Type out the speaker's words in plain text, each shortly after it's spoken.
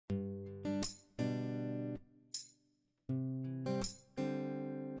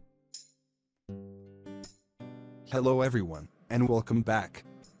Hello everyone, and welcome back.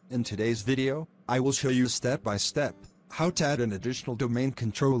 In today's video, I will show you step by step how to add an additional domain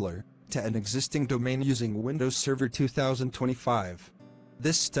controller to an existing domain using Windows Server 2025.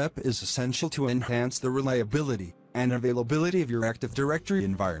 This step is essential to enhance the reliability and availability of your Active Directory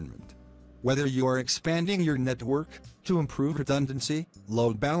environment. Whether you are expanding your network to improve redundancy,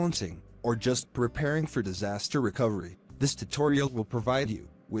 load balancing, or just preparing for disaster recovery, this tutorial will provide you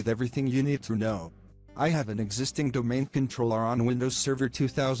with everything you need to know. I have an existing domain controller on Windows Server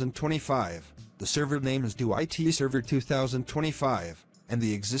 2025. The server name is DoIT Server 2025, and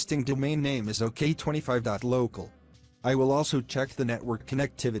the existing domain name is OK25.local. I will also check the network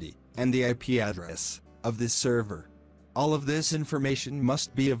connectivity and the IP address of this server. All of this information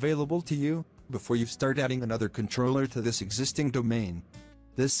must be available to you before you start adding another controller to this existing domain.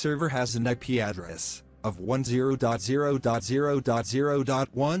 This server has an IP address of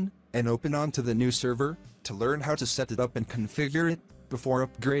 10.0.0.0.1, and open onto the new server to learn how to set it up and configure it before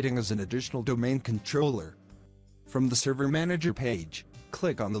upgrading as an additional domain controller. From the Server Manager page,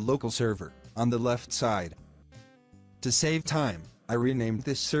 click on the local server on the left side. To save time, I renamed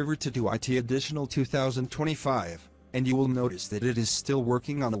this server to DoIT Additional 2025, and you will notice that it is still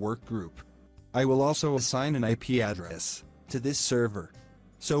working on the workgroup. I will also assign an IP address to this server.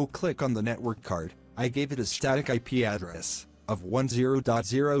 So click on the network card. I gave it a static IP address of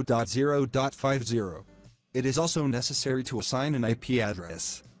 10.0.0.50. It is also necessary to assign an IP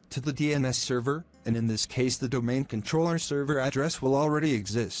address to the DNS server, and in this case the domain controller server address will already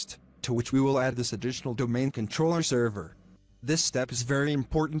exist, to which we will add this additional domain controller server. This step is very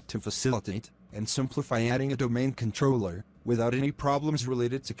important to facilitate and simplify adding a domain controller without any problems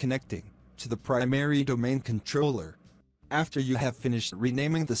related to connecting to the primary domain controller. After you have finished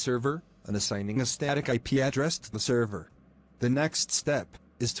renaming the server and assigning a static IP address to the server, the next step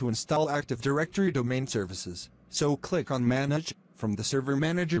is to install Active Directory domain services, so click on Manage from the Server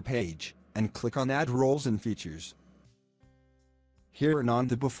Manager page, and click on Add Roles and Features. Here and on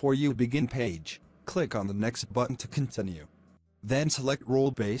the Before You Begin page, click on the Next button to continue. Then select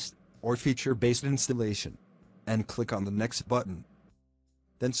Role-Based or Feature-Based Installation, and click on the Next button.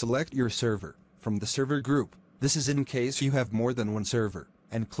 Then select your server from the server group. This is in case you have more than one server,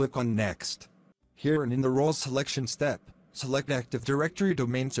 and click on Next. Here and in the Roles Selection step, select Active Directory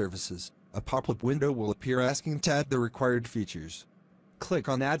Domain Services. A pop-up window will appear asking to add the required features. Click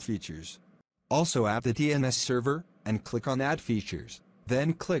on Add Features. Also add the DNS server, and click on Add Features.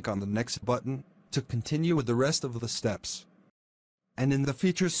 Then click on the Next button to continue with the rest of the steps. And in the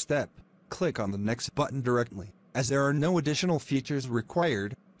Features step, click on the Next button directly, as there are no additional features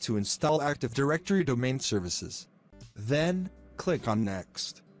required to install Active Directory Domain Services. Then, click on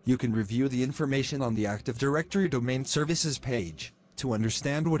Next. You can review the information on the Active Directory Domain Services page to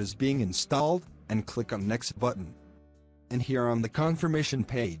understand what is being installed, and click on Next button. And here on the confirmation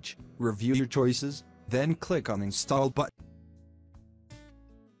page, review your choices, then click on Install button.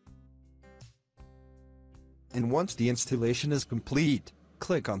 And once the installation is complete,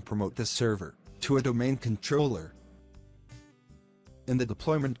 click on Promote this server to a domain controller. In the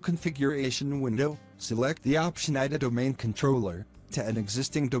Deployment Configuration window, select the option Add a Domain Controller to an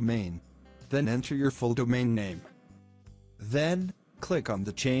existing domain. Then enter your full domain name. Then, click on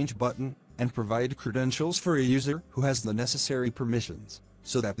the Change button, and provide credentials for a user who has the necessary permissions,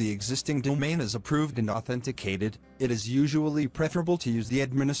 so that the existing domain is approved and authenticated. It is usually preferable to use the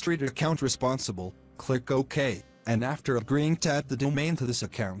administrator account responsible. Click OK, and after agreeing to add the domain to this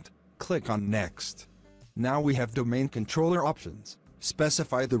account, click on Next. Now we have domain controller options.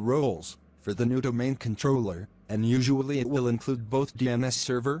 Specify the roles for the new domain controller, and usually it will include both DNS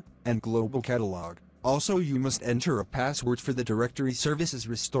server and global catalog. Also, you must enter a password for the directory services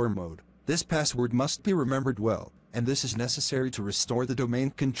restore mode. This password must be remembered well, and this is necessary to restore the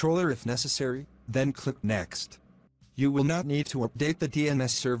domain controller if necessary. Then click Next. You will not need to update the DNS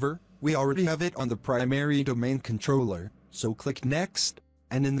server. We already have it on the primary domain controller, so click Next,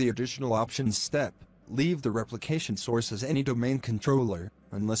 and in the Additional Options step, leave the replication source as any domain controller,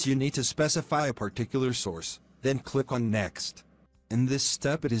 unless you need to specify a particular source. Then click on Next. In this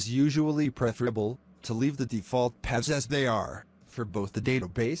step it is usually preferable to leave the default paths as they are, for both the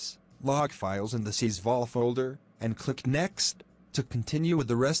database, log files and the sysvol folder, and click Next to continue with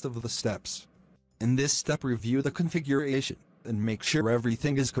the rest of the steps. In this step, review the configuration and make sure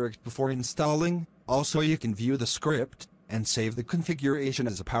everything is correct before installing. Also, you can view the script and save the configuration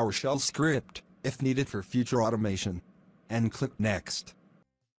as a PowerShell script if needed for future automation. And click Next.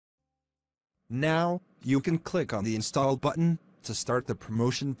 Now, you can click on the Install button to start the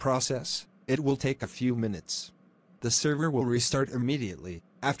promotion process. It will take a few minutes. The server will restart immediately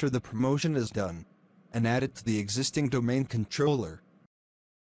after the promotion is done. and add it to the existing domain controller.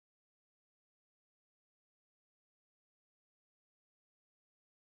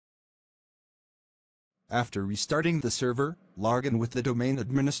 After restarting the server, log in with the domain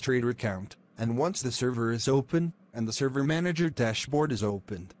administrator account, and once the server is open, and the server manager dashboard is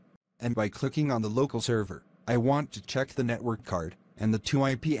opened, and by clicking on the local server, I want to check the network card, and the 2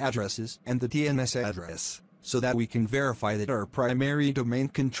 IP addresses, and the DNS address, so that we can verify that our primary domain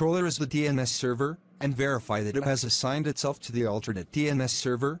controller is the DNS server, and verify that it has assigned itself to the alternate DNS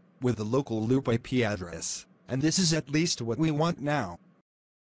server, with the local loop IP address, and this is at least what we want now.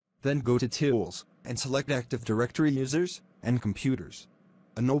 Then go to Tools, and select Active Directory Users, and Computers.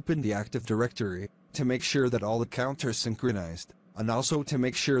 And open the Active Directory, to make sure that all accounts are synchronized, and also to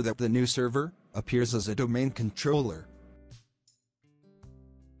make sure that the new server appears as a domain controller.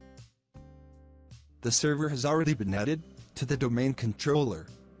 The server has already been added to the domain controller.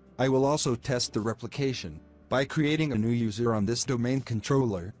 I will also test the replication by creating a new user on this domain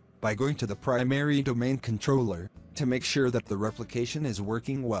controller, by going to the primary domain controller, to make sure that the replication is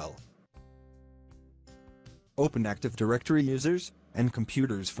working well. Open Active Directory Users and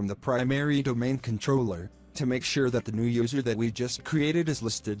Computers from the primary domain controller, to make sure that the new user that we just created is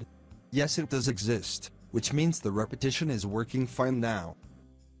listed. Yes, it does exist, which means the repetition is working fine now.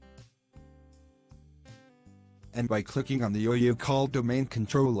 And by clicking on the OU called domain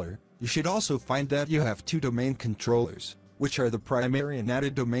controller, you should also find that you have 2 domain controllers, which are the primary and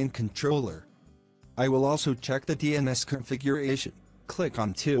added domain controller. I will also check the DNS configuration. Click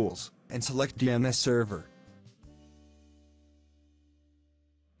on Tools, and select DNS Server.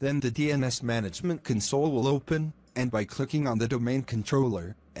 Then the DNS Management Console will open, and by clicking on the domain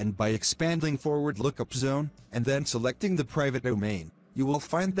controller, and by expanding forward lookup zone, and then selecting the private domain, you will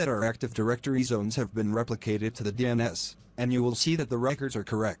find that our Active Directory zones have been replicated to the DNS, and you will see that the records are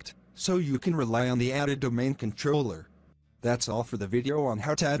correct, so you can rely on the added domain controller. That's all for the video on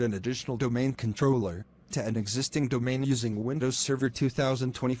how to add an additional domain controller to an existing domain using Windows Server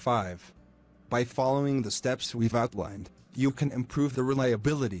 2025. By following the steps we've outlined, you can improve the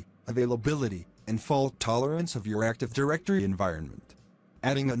reliability, availability, and fault tolerance of your Active Directory environment.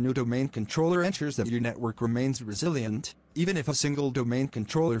 Adding a new domain controller ensures that your network remains resilient, even if a single domain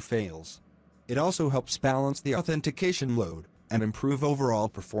controller fails. It also helps balance the authentication load and improve overall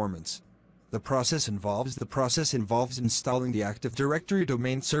performance. The process involves installing the Active Directory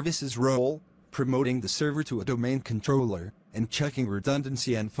Domain Services role, promoting the server to a domain controller, and checking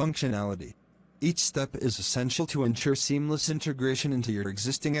redundancy and functionality. Each step is essential to ensure seamless integration into your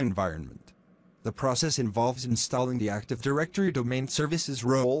existing environment. The process involves installing the Active Directory Domain Services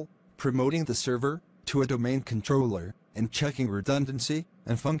role, promoting the server to a domain controller, and checking redundancy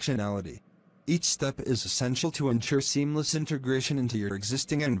and functionality. Each step is essential to ensure seamless integration into your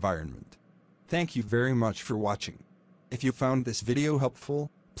existing environment. Thank you very much for watching. If you found this video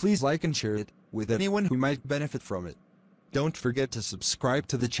helpful, please like and share it with anyone who might benefit from it. Don't forget to subscribe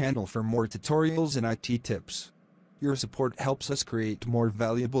to the channel for more tutorials and IT tips. Your support helps us create more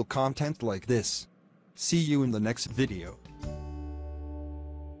valuable content like this. See you in the next video.